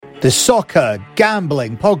The Soccer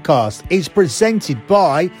Gambling Podcast is presented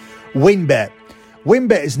by WynnBET.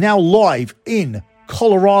 WynnBET is now live in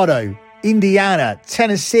Colorado, Indiana,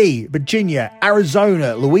 Tennessee, Virginia,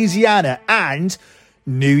 Arizona, Louisiana, and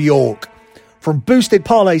New York. From boosted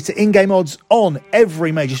parlays to in-game odds on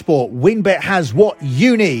every major sport, WynnBET has what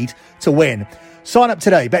you need to win. Sign up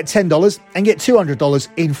today, bet $10 and get $200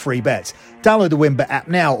 in free bets. Download the WynnBET app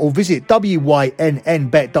now or visit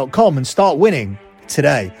wynnbet.com and start winning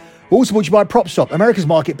today. We're also brought to you by PropSwap, America's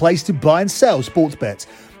marketplace to buy and sell sports bets.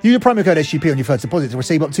 Use the promo code SGP on your first deposit to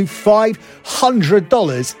receive up to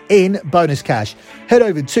 $500 in bonus cash. Head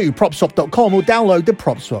over to PropSwap.com or download the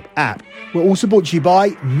PropSwap app. We're also brought to you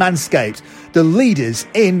by Manscaped, the leaders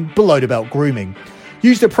in below-the-belt grooming.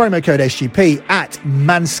 Use the promo code SGP at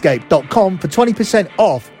manscaped.com for 20%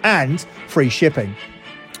 off and free shipping.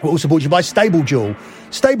 We're also brought to you by StableDuel.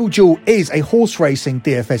 StableDuel is a horse racing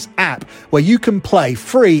DFS app where you can play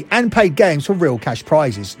free and paid games for real cash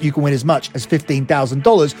prizes. You can win as much as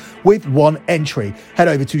 $15,000 with one entry. Head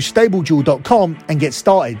over to StableDuel.com and get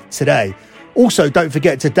started today. Also, don't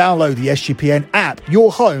forget to download the SGPN app,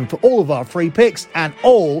 your home for all of our free picks and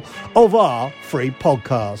all of our free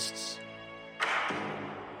podcasts.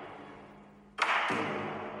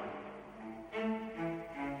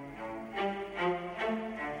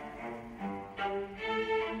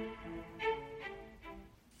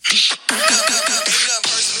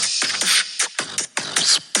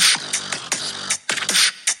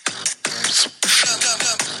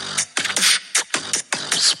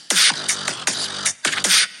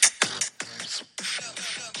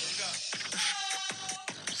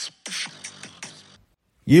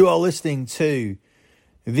 You are listening to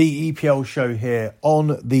the EPL show here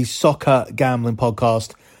on the Soccer Gambling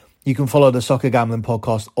Podcast. You can follow the Soccer Gambling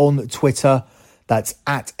Podcast on Twitter. That's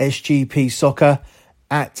at SGP Soccer,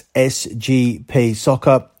 at SGP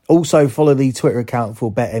Soccer. Also follow the Twitter account for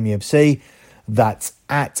BetMUFC. That's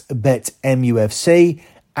at BetMUFC,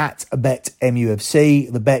 at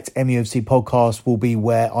BetMUFC. The BetMUFC podcast will be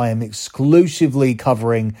where I am exclusively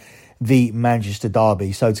covering the Manchester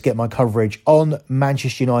Derby. So to get my coverage on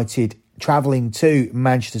Manchester United travelling to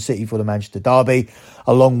Manchester City for the Manchester Derby,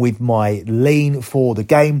 along with my lean for the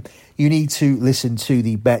game, you need to listen to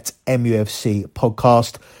the BetMUFC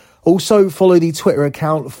podcast. Also follow the Twitter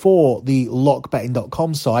account for the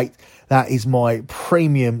lockbetting.com site. That is my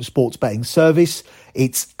premium sports betting service.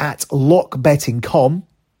 It's at lockbetting.com.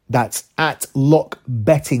 That's at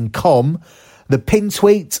lockbetting.com. The pin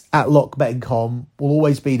tweet at lockbetting.com will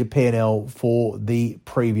always be the P&L for the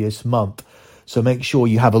previous month. So make sure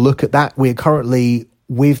you have a look at that. We're currently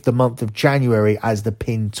with the month of January as the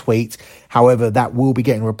pin tweet. However, that will be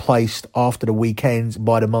getting replaced after the weekend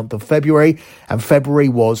by the month of February. And February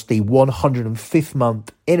was the 105th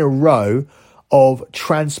month in a row of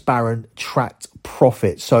transparent tracked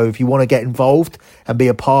profit. So if you want to get involved and be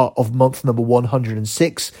a part of month number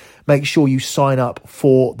 106, make sure you sign up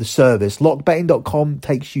for the service. Lockbetting.com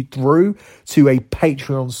takes you through to a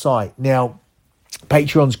Patreon site. Now,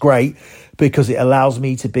 Patreon's great because it allows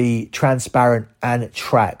me to be transparent and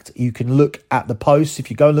tracked. You can look at the posts. If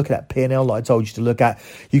you go and look at that P&L like I told you to look at,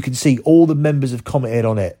 you can see all the members have commented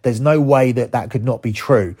on it. There's no way that could not be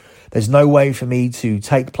true. There's no way for me to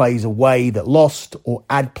take plays away that lost or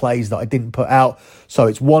add plays that I didn't put out. So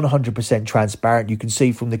it's 100% transparent. You can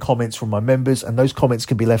see from the comments from my members, and those comments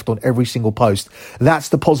can be left on every single post. That's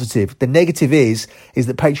the positive. The negative is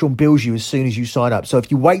that Patreon bills you as soon as you sign up. So if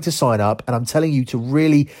you wait to sign up, and I'm telling you to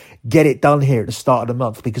really get it done here at the start of the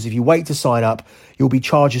month, because if you wait to sign up, you'll be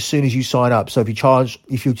charged as soon as you sign up. So if you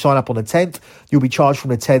sign up on the 10th, you'll be charged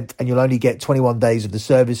from the 10th, and you'll only get 21 days of the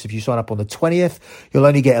service. If you sign up on the 20th, you'll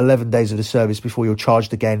only get 11 days of the service before you're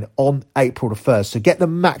charged again on April the 1st. So get the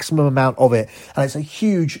maximum amount of it. And it's a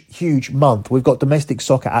huge month. We've got domestic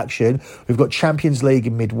soccer action. We've got Champions League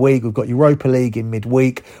in midweek. We've got Europa League in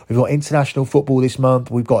midweek. We've got international football this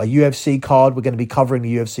month. We've got a UFC card. We're going to be covering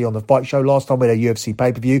the UFC on the Fight Show. Last time we had a UFC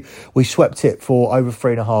pay-per-view, we swept it for over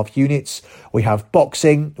 3.5 units. We have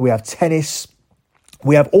boxing. We have tennis.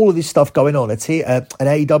 We have all of this stuff going on. An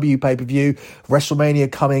AEW pay-per-view,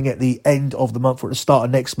 WrestleMania coming at the end of the month or at the start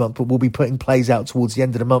of next month, but we'll be putting plays out towards the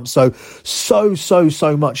end of the month. So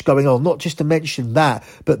much going on. Not just to mention that,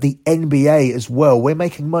 but the NBA as well. We're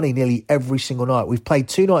making money nearly every single night. We've played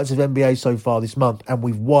 2 nights of NBA so far this month, and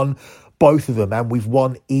we've won both of them, and we've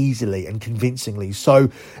won easily and convincingly.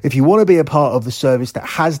 So if you want to be a part of the service that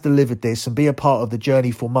has delivered this and be a part of the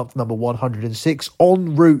journey for month number 106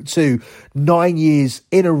 en route to 9 years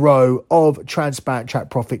in a row of transparent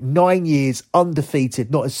track profit, 9 years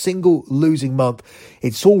undefeated, not a single losing month.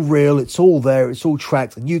 It's all real, it's all there, it's all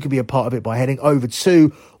tracked, and you can be a part of it by heading over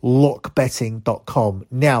to lockbetting.com.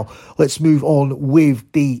 Now, let's move on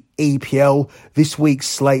with the EPL. This week's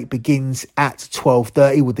slate begins at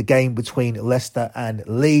 12:30 with the game between Leicester and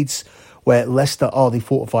Leeds, where Leicester are the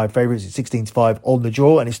 4-5 favourites at 16-5 on the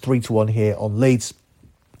draw, and it's 3-1 here on Leeds.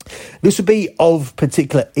 This would be of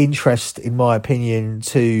particular interest, in my opinion,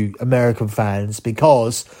 to American fans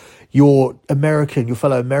because your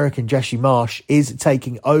fellow American Jesse Marsch is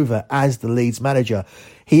taking over as the Leeds manager.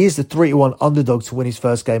 He is the 3-1 underdog to win his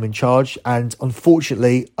first game in charge, and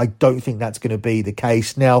unfortunately, I don't think that's going to be the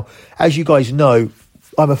case. Now, as you guys know,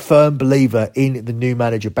 I'm a firm believer in the new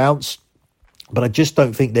manager bounce, but I just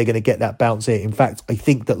don't think they're going to get that bounce here. In fact, I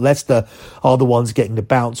think that Leicester are the ones getting the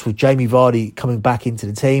bounce with Jamie Vardy coming back into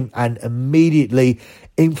the team and immediately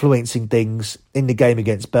influencing things in the game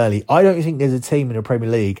against Burnley. I don't think there's a team in the Premier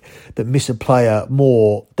League that miss a player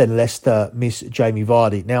more than Leicester miss Jamie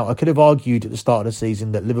Vardy. Now, I could have argued at the start of the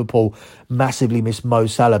season that Liverpool massively missed Mo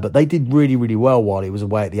Salah, but they did really, really well while he was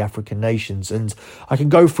away at the African nations. And I can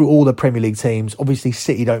go through all the Premier League teams. Obviously,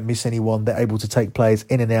 City don't miss anyone. They're able to take players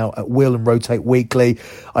in and out at will and rotate weekly.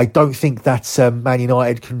 I don't think that Man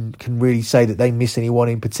United can really say that they miss anyone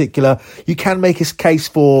in particular. You can make a case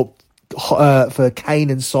for Kane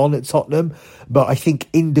and Son at Tottenham, but I think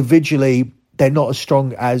individually they're not as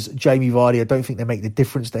strong as Jamie Vardy. I don't think they make the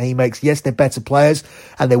difference that he makes. Yes, they're better players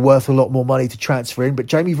and they're worth a lot more money to transfer in, but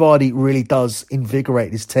Jamie Vardy really does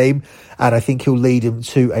invigorate his team, and I think he'll lead him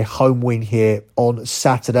to a home win here on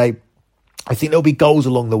Saturday. I think there'll be goals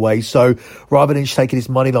along the way, so rather than just taking this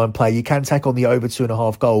moneyline play, you can take on the over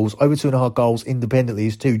 2.5 goals. Over 2.5 goals independently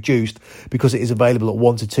is too juiced because it is available at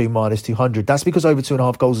 1 to 2 minus 200. That's because over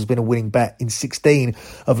 2.5 goals has been a winning bet in 16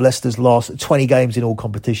 of Leicester's last 20 games in all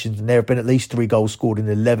competitions, and there have been at least 3 goals scored in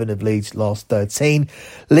 11 of Leeds' last 13.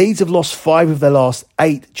 Leeds have lost 5 of their last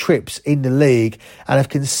 8 trips in the league and have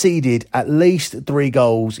conceded at least 3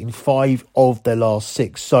 goals in 5 of their last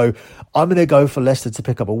 6. So I'm going to go for Leicester to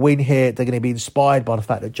pick up a win here. They're going to be inspired by the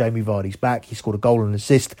fact that Jamie Vardy's back. He scored a goal and an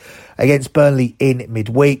assist against Burnley in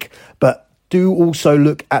midweek, but do also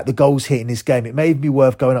look at the goals hit in this game. It may be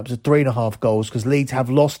worth going up to 3.5 goals because Leeds have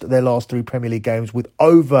lost their last 3 Premier League games with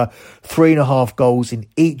over 3.5 goals in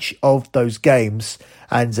each of those games.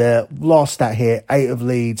 And last stat here, 8 of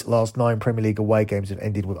Leeds' last 9 Premier League away games have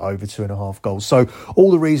ended with over 2.5 goals. So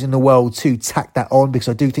all the reason in the world to tack that on, because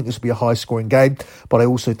I do think this will be a high-scoring game, but I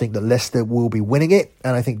also think that Leicester will be winning it,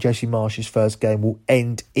 and I think Jesse Marsch's first game will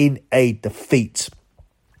end in a defeat.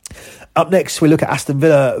 Up next, we look at Aston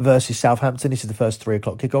Villa versus Southampton. This is the first 3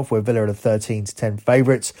 o'clock kickoff, where Villa are the 13-10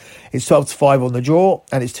 favourites. It's 12-5 on the draw,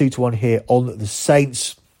 and it's 2-1 here on the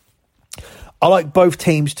Saints. I like both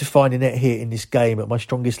teams to find a net here in this game, but my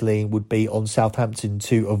strongest lean would be on Southampton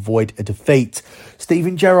to avoid a defeat.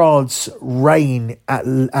 Steven Gerrard's reign at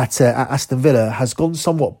Aston Villa has gone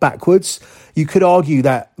somewhat backwards. You could argue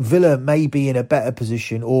that Villa may be in a better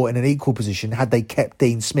position or in an equal position had they kept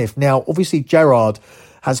Dean Smith. Now, obviously, Gerrard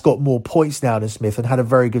has got more points now than Smith and had a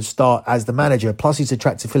very good start as the manager. Plus, he's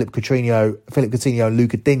attracted Philip Coutinho and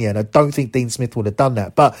Luca Digne, and I don't think Dean Smith would have done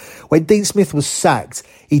that. But when Dean Smith was sacked,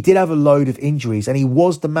 he did have a load of injuries, and he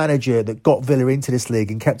was the manager that got Villa into this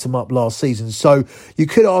league and kept him up last season. So you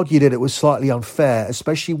could argue that it was slightly unfair,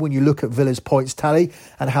 especially when you look at Villa's points tally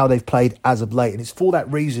and how they've played as of late. And it's for that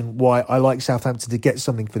reason why I like Southampton to get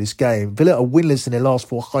something for this game. Villa are winless in their last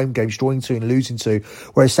 4 home games, drawing 2 and losing 2,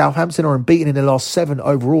 whereas Southampton are unbeaten in their last 7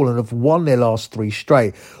 overall and have won their last 3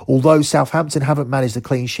 straight. Although Southampton haven't managed a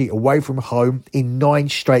clean sheet away from home in 9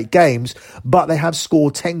 straight games, but they have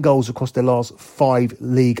scored 10 goals across their last 5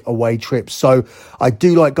 league away trips. So I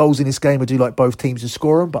do like goals in this game. I do like both teams to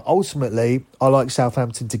score them, but ultimately I like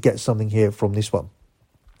Southampton to get something here from this one.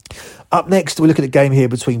 Up next, we look at the game here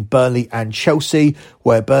between Burnley and Chelsea,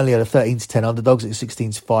 where Burnley are the 13-10 underdogs. It's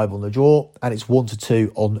 16-5 on the draw, and it's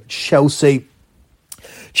 1-2 on Chelsea.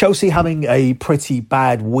 Chelsea having a pretty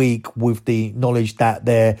bad week with the knowledge that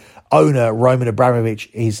their owner, Roman Abramovich,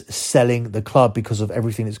 is selling the club because of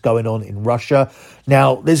everything that's going on in Russia.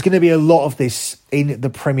 Now, there's going to be a lot of this in the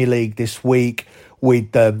Premier League this week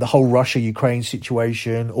with the whole Russia-Ukraine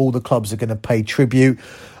situation. All the clubs are going to pay tribute.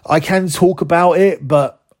 I can talk about it,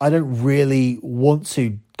 but I don't really want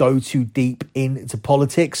to go too deep into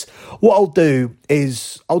politics. What I'll do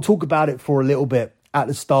is I'll talk about it for a little bit at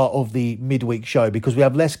the start of the midweek show, because we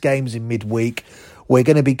have less games in midweek. we're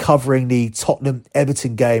going to be covering the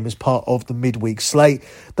Tottenham-Everton game as part of the midweek slate.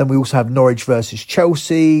 Then we also have Norwich versus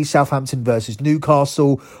Chelsea, Southampton versus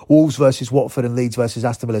Newcastle, Wolves versus Watford, and Leeds versus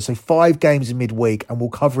Aston Villa. So 5 games in midweek, and we'll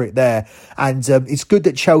cover it there. And it's good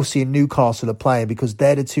that Chelsea and Newcastle are playing, because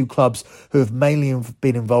they're the 2 clubs who have mainly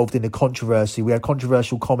been involved in the controversy. We had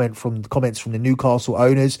controversial comments from the Newcastle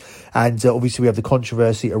owners, and obviously we have the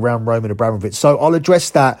controversy around Roman Abramovich. So I'll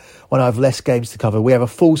address that when I have less games to cover. We have a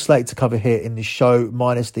full slate to cover here in this show,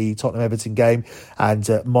 minus the Tottenham-Everton game and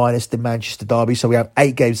minus the Manchester derby. So we have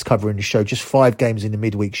 8 games to cover in the show, just 5 games in the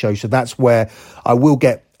midweek show. So that's where I will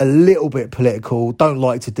get a little bit political. Don't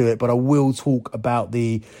like to do it, but I will talk about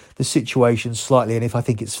the situation slightly, and if I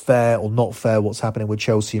think it's fair or not fair what's happening with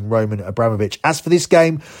Chelsea and Roman Abramovich. As for this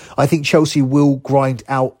game, I think Chelsea will grind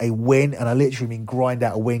out a win, and I literally mean grind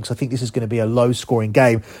out a win, because I think this is going to be a low-scoring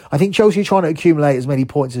game. I think Chelsea are trying to accumulate as many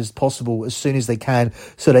points as possible as soon as they can,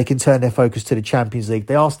 so they can turn their focus to the Champions League.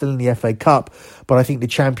 They are still in the FA Cup, but I think the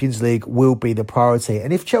Champions League will be the priority.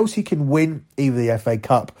 And if Chelsea can win either the FA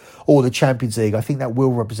Cup or the Champions League, I think that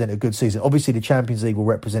will represent a good season. Obviously, the Champions League will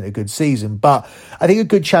represent a good season, but I think a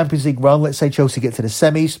good Champions League run, let's say Chelsea get to the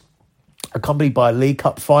semis, accompanied by a League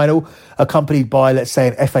Cup final, accompanied by, let's say,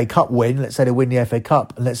 an FA Cup win, let's say they win the FA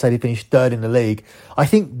Cup, and let's say they finish 3rd in the league, I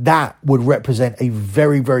think that would represent a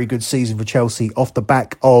very, very good season for Chelsea off the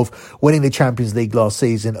back of winning the Champions League last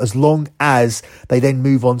season, as long as they then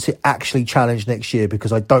move on to actually challenge next year,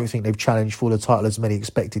 because I don't think they've challenged for the title as many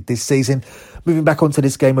expected this season. Moving back onto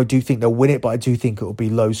this game, I do think they'll win it, but I do think it will be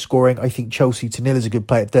low scoring. I think Chelsea to nil is a good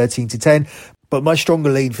play at 13-10. But my stronger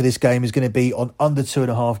lean for this game is going to be on under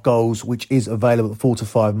 2.5 goals, which is available at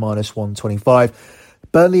 4-5 minus 125.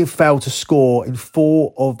 Burnley have failed to score in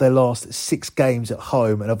 4 of their last 6 games at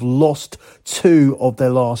home and have lost 2 of their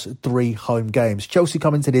last 3 home games. Chelsea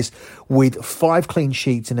come into this with 5 clean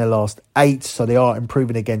sheets in their last 8, so they are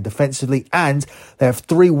improving again defensively, and they have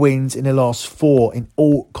 3 wins in their last 4 in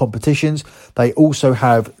all competitions. They also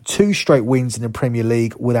have 2 straight wins in the Premier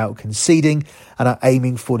League without conceding, and are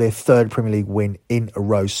aiming for their 3rd Premier League win in a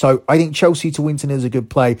row. So I think Chelsea to win is a good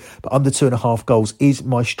play, but under 2.5 goals is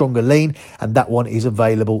my stronger lean, and that one is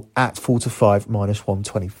available at 4-5 minus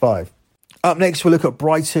 125. Up next, we'll look at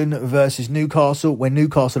Brighton versus Newcastle, where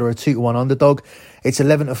Newcastle are a 2-1 underdog. It's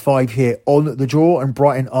 11-5 here on the draw, and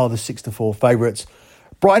Brighton are the 6-4 favourites.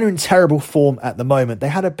 Brighton are in terrible form at the moment. They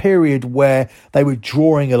had a period where they were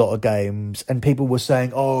drawing a lot of games, and people were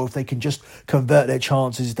saying, oh, if they can just convert their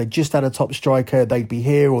chances, if they just had a top striker, they'd be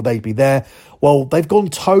here or they'd be there. Well, they've gone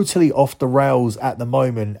totally off the rails at the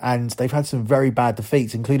moment, and they've had some very bad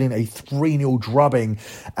defeats, including a 3-0 drubbing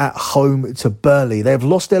at home to Burnley. They have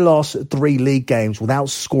lost their last 3 league games without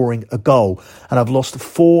scoring a goal, and have lost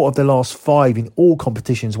 4 of their last 5 in all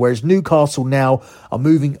competitions, whereas Newcastle now are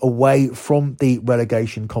moving away from the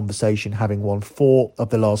relegation conversation, having won 4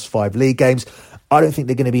 of the last 5 league games. I don't think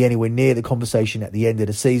they're going to be anywhere near the conversation at the end of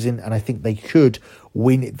the season, and I think they could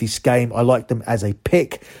win this game. I like them as a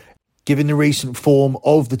pick. Given the recent form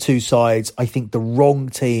of the 2 sides, I think the wrong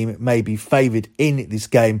team may be favoured in this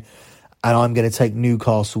game, and I'm going to take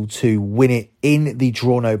Newcastle to win it in the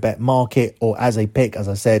draw no bet market, or as a pick, as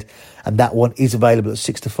I said, and that one is available at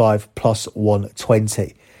 6-5 plus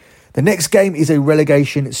 120. The next game is a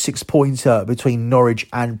relegation 6-pointer between Norwich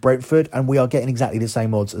and Brentford, and we are getting exactly the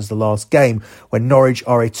same odds as the last game, when Norwich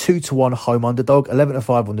are a 2-1 home underdog,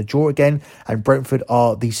 11-5 on the draw again, and Brentford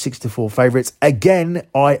are the 6-4 favourites. Again,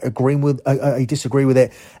 I disagree with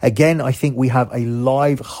it. Again, I think we have a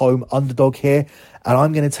live home underdog here, and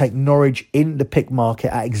I'm going to take Norwich in the pick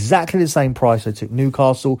market at exactly the same price I took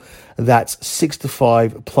Newcastle. That's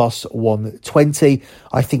 6-5 plus 120.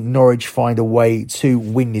 I think Norwich find a way to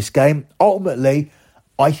win this game. Ultimately,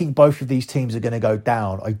 I think both of these teams are going to go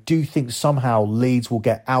down. I do think somehow Leeds will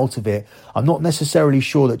get out of it. I'm not necessarily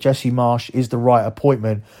sure that Jesse Marsch is the right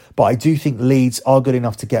appointment, but I do think Leeds are good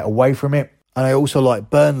enough to get away from it. And I also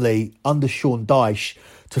like Burnley under Sean Dyche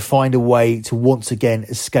to find a way to once again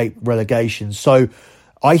escape relegation. So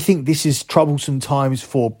I think this is troublesome times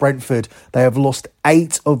for Brentford. They have lost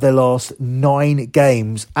 8 of their last 9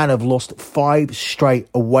 games and have lost 5 straight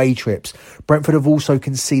away trips. Brentford have also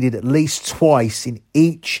conceded at least twice in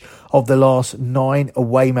each of the last 9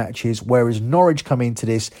 away matches, whereas Norwich come into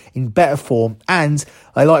this in better form, and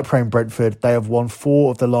I like playing Brentford. They have won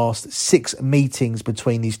 4 of the last 6 meetings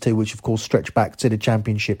between these two, which of course stretch back to the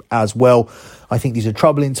Championship as well. I think these are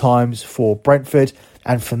troubling times for Brentford,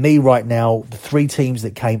 and for me right now, the 3 teams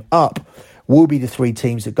that came up will be the 3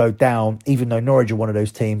 teams that go down, even though Norwich are one of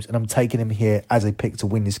those teams, and I'm taking them here as a pick to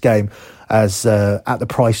win this game, as at the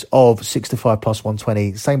price of 6-5 plus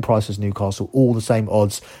 120, same price as Newcastle, all the same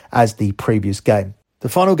odds as the previous game. The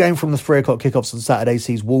final game from the 3 o'clock kickoffs on Saturday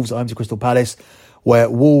sees Wolves at home to Crystal Palace, where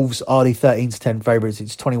Wolves are the 13-10 favourites.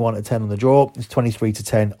 It's 21-10 on the draw. It's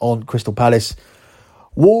 23-10 on Crystal Palace.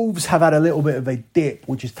 Wolves have had a little bit of a dip,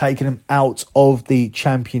 which has taken them out of the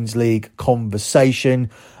Champions League conversation.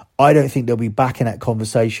 I don't think they'll be back in that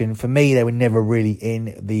conversation. For me, they were never really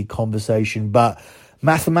in the conversation, but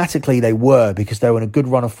mathematically they were, because they were in a good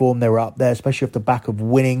run of form. They were up there, especially off the back of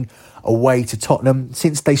winning away to Tottenham.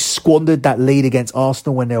 Since they squandered that lead against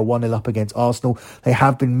Arsenal when they were 1-0 up against Arsenal, they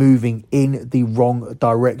have been moving in the wrong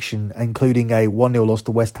direction, including a 1-0 loss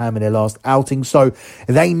to West Ham in their last outing. So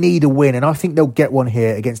they need a win, and I think they'll get one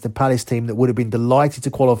here against the Palace team that would have been delighted to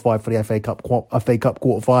qualify for the FA Cup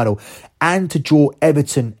quarter-final and to draw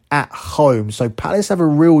Everton at home. So Palace have a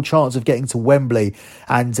real chance of getting to Wembley,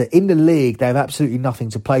 and in the league they have absolutely nothing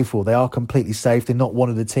to play for. They are completely safe. They're not one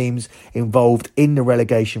of the teams involved in the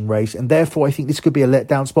relegation race, and therefore I think this could be a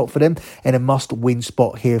letdown spot for them and a must-win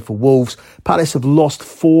spot here for Wolves. Palace have lost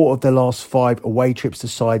 4 of their last 5 away trips to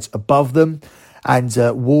sides above them, and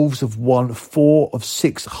Wolves have won 4 of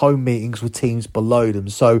 6 home meetings with teams below them.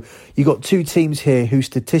 So you got 2 teams here who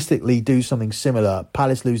statistically do something similar.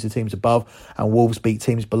 Palace lose to teams above and Wolves beat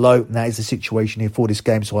teams below. And that is the situation here for this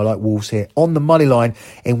game. So I like Wolves here on the money line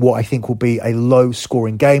in what I think will be a low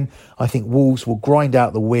scoring game. I think Wolves will grind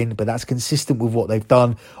out the win, but that's consistent with what they've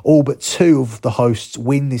done. All but 2 of the hosts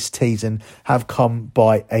win this season have come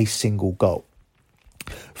by a single goal.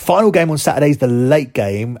 Final game on Saturday is the late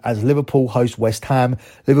game as Liverpool host West Ham.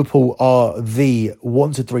 Liverpool are the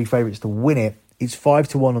 1-3 favourites to win it. It's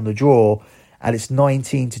 5-1 on the draw, and it's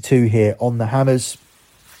 19-2 here on the Hammers.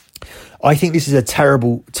 I think this is a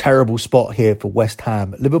terrible, terrible spot here for West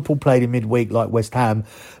Ham. Liverpool played in midweek like West Ham,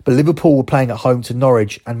 but Liverpool were playing at home to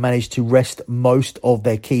Norwich and managed to rest most of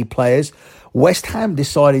their key players. West Ham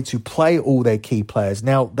decided to play all their key players.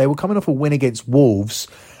 Now, they were coming off a win against Wolves,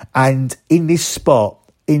 and in this spot,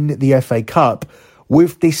 in the FA Cup,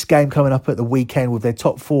 with this game coming up at the weekend, with their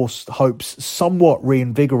top 4 hopes somewhat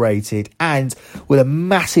reinvigorated, and with a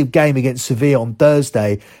massive game against Sevilla on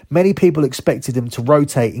Thursday, many people expected them to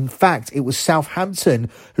rotate. In fact, it was Southampton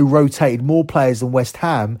who rotated more players than West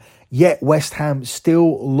Ham, yet West Ham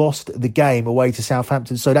still lost the game away to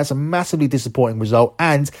Southampton. So that's a massively disappointing result,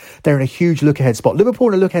 and they're in a huge look-ahead spot. Liverpool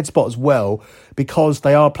in a look-ahead spot as well, because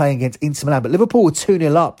they are playing against Inter Milan. But Liverpool were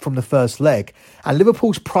 2-0 up from the first leg, and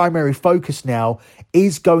Liverpool's primary focus now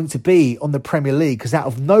is going to be on the Premier League, because out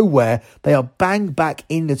of nowhere, they are bang back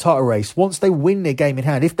in the title race. Once they win their game in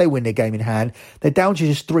hand, if they win their game in hand, they're down to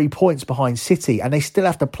just 3 points behind City, and they still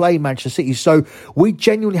have to play Manchester City. So we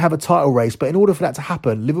genuinely have a title race, but in order for that to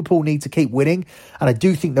happen, Liverpool need to keep winning, and I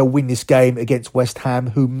do think they'll win this game against West Ham,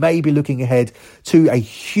 who may be looking ahead to a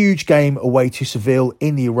huge game away to Seville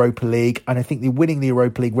in the Europa League, and I think the winning the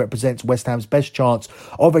Europa League represents West Ham's best chance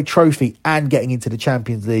of a trophy and getting into the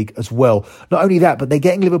Champions League as well. Not only that, but they're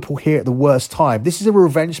getting Liverpool here at the worst time. This is a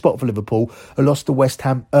revenge spot for Liverpool, who lost to West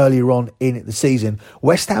Ham earlier on in the season.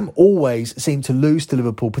 West Ham always seem to lose to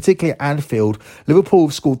Liverpool, particularly at Anfield. Liverpool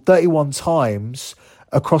have scored 31 times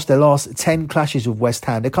across their last 10 clashes with West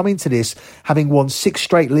Ham. They come into this having won 6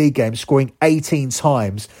 straight league games, scoring 18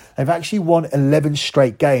 times. They've actually won 11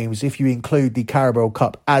 straight games if you include the Carabao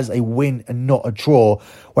Cup as a win and not a draw.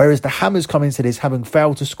 Whereas the Hammers come into this having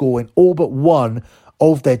failed to score in all but one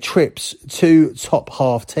of their trips to top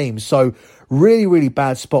half teams. So really, really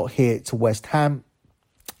bad spot here to West Ham.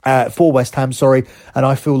 For West Ham, and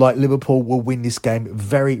I feel like Liverpool will win this game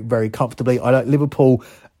very, very comfortably. I like Liverpool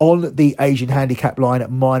on the Asian handicap line at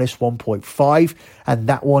 -1.5, and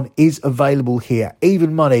that one is available here.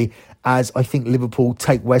 Even money, as I think Liverpool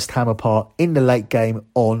take West Ham apart in the late game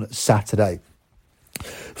on Saturday.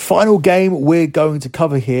 Final game we're going to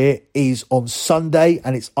cover here is on Sunday,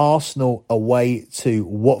 and it's Arsenal away to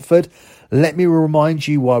Watford. Let me remind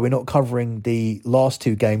you why we're not covering the last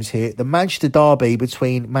 2 games here. The Manchester derby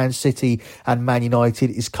between Man City and Man United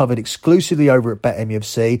is covered exclusively over at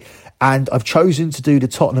BetMUFC, and I've chosen to do the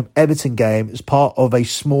Tottenham-Everton game as part of a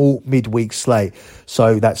small midweek slate.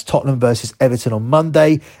 So that's Tottenham versus Everton on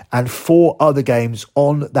Monday and 4 other games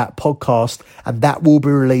on that podcast, and that will be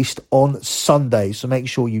released on Sunday. So make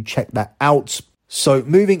sure you check that out. So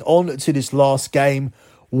moving on to this last game,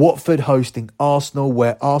 Watford hosting Arsenal,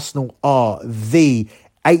 where Arsenal are the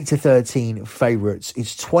 8-13 favourites.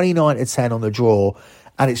 It's 29-10 on the draw,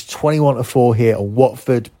 and it's 21-4 here on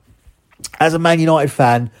Watford. As a Man United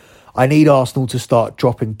fan, I need Arsenal to start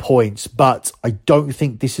dropping points, but I don't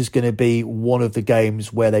think this is going to be one of the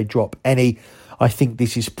games where they drop any. I think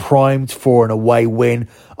this is primed for an away win.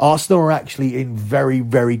 Arsenal are actually in very,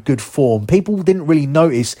 very good form. People didn't really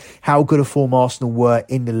notice how good a form Arsenal were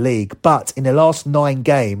in the league, but in the last 9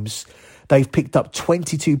 games, they've picked up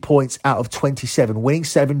 22 points out of 27, winning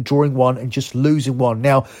 7, drawing 1, and just losing 1.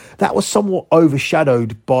 Now, that was somewhat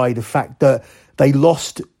overshadowed by the fact that they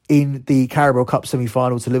lost in the Carabao Cup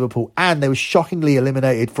semi-final to Liverpool, and they were shockingly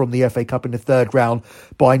eliminated from the FA Cup in the 3rd round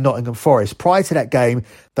by Nottingham Forest. Prior to that game,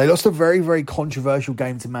 they lost a very, very controversial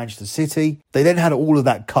game to Manchester City. They then had all of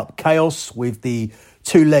that cup chaos with the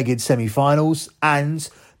 2-legged semi-finals and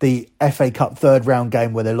the FA Cup 3rd round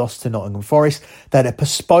game where they lost to Nottingham Forest. They had a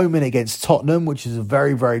postponement against Tottenham, which is a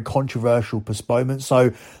very, very controversial postponement.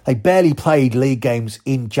 So they barely played league games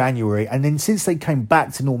in January. And then since they came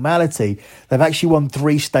back to normality, they've actually won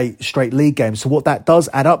 3 straight league games. So what that does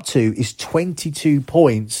add up to is 22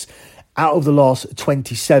 points out of the last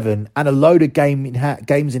 27 and a load of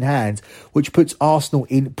games in hand, which puts Arsenal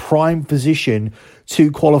in prime position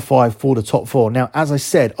to qualify for the top 4. Now, as I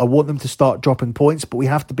said, I want them to start dropping points, but we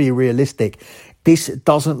have to be realistic. This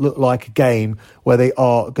doesn't look like a game where they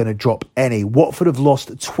are going to drop any. Watford have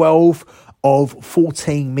lost 12 of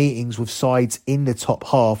 14 meetings with sides in the top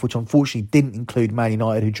half, which unfortunately didn't include Man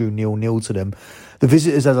United, who drew 0-0 to them. The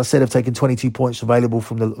visitors, as I said, have taken 22 points available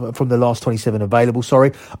from the last 27 available.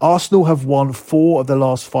 Arsenal have won 4 of the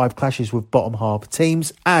last 5 clashes with bottom half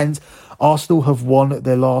teams, and Arsenal have won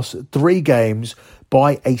their last 3 games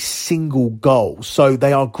by a single goal. So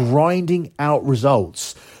they are grinding out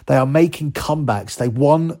results. They are making comebacks. They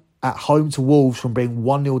won at home to Wolves from being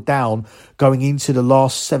 1-0 down going into the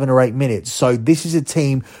last 7 or 8 minutes. So this is a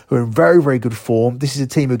team who are in very, very good form. This is a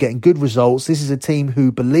team who are getting good results. This is a team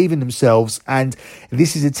who believe in themselves. And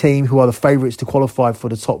this is a team who are the favourites to qualify for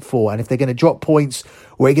the top 4. And if they're going to drop points,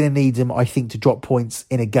 we're going to need them, I think, to drop points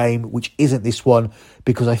in a game which isn't this one,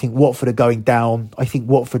 because I think Watford are going down. I think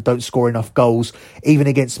Watford don't score enough goals. Even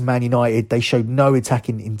against Man United, they showed no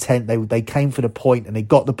attacking intent. They came for the point and they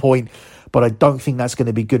got the point. But I don't think that's going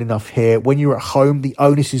to be good enough here. When you're at home, the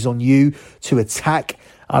onus is on you to attack.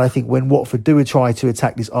 And I think when Watford do try to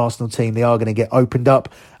attack this Arsenal team, they are going to get opened up.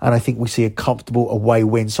 And I think we see a comfortable away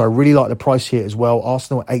win. So I really like the price here as well.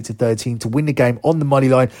 Arsenal at 8-13 to win the game on the money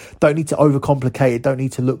line. Don't need to overcomplicate it. Don't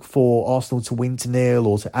need to look for Arsenal to win to 0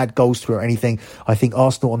 or to add goals to it or anything. I think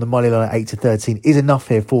Arsenal on the money line at 8-13 is enough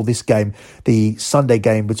here for this game, the Sunday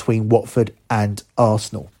game between Watford and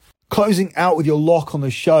Arsenal. Closing out with your lock on the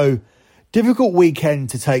show. Difficult weekend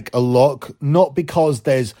to take a lock, not because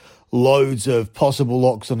there's loads of possible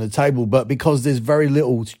locks on the table, but because there's very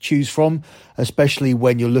little to choose from, especially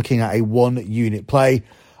when you're looking at a 1-unit play.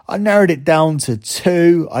 I narrowed it down to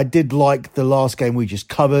 2. I did like the last game we just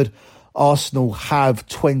covered. Arsenal have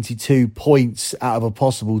 22 points out of a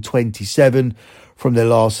possible 27 from their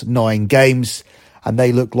last 9 games, and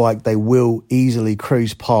they look like they will easily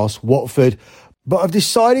cruise past Watford. But I've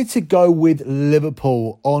decided to go with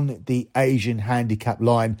Liverpool on the Asian handicap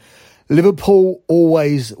line. Liverpool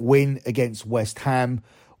always win against West Ham.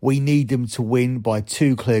 We need them to win by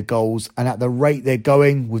 2 clear goals. And at the rate they're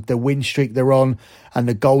going, with the win streak they're on and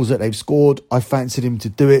the goals that they've scored, I fancied him to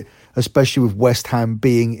do it, especially with West Ham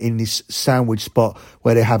being in this sandwich spot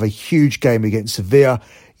where they have a huge game against Sevilla.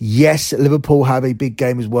 Yes, Liverpool have a big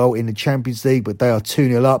game as well in the Champions League, but they are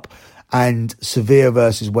 2-0 up. And Sevilla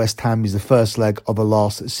versus West Ham is the first leg of a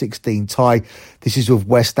last 16 tie. This is with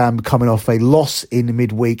West Ham coming off a loss in the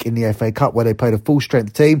midweek in the FA Cup where they played a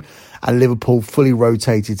full-strength team, and Liverpool fully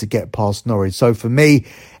rotated to get past Norwich. So for me,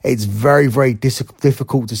 it's very, very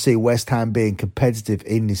difficult to see West Ham being competitive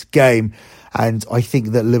in this game. And I think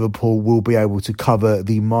that Liverpool will be able to cover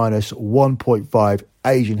the minus 1.5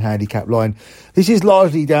 Asian handicap line. This is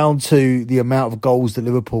largely down to the amount of goals that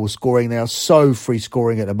Liverpool are scoring. They are so free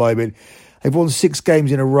scoring at the moment. They've won 6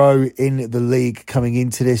 games in a row in the league coming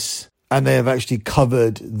into this, and they have actually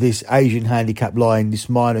covered this Asian handicap line, this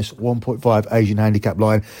minus 1.5 Asian handicap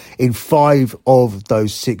line, in 5 of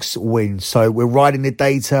those 6 wins. So we're riding the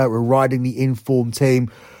data, we're riding the informed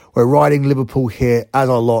team. We're riding Liverpool here as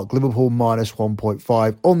our lock. Liverpool minus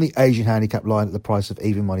 1.5 on the Asian handicap line at the price of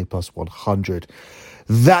even money plus 100.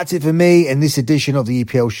 That's it for me in this edition of the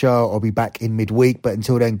EPL show. I'll be back in midweek. But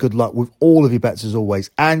until then, good luck with all of your bets as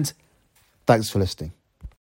always. And thanks for listening.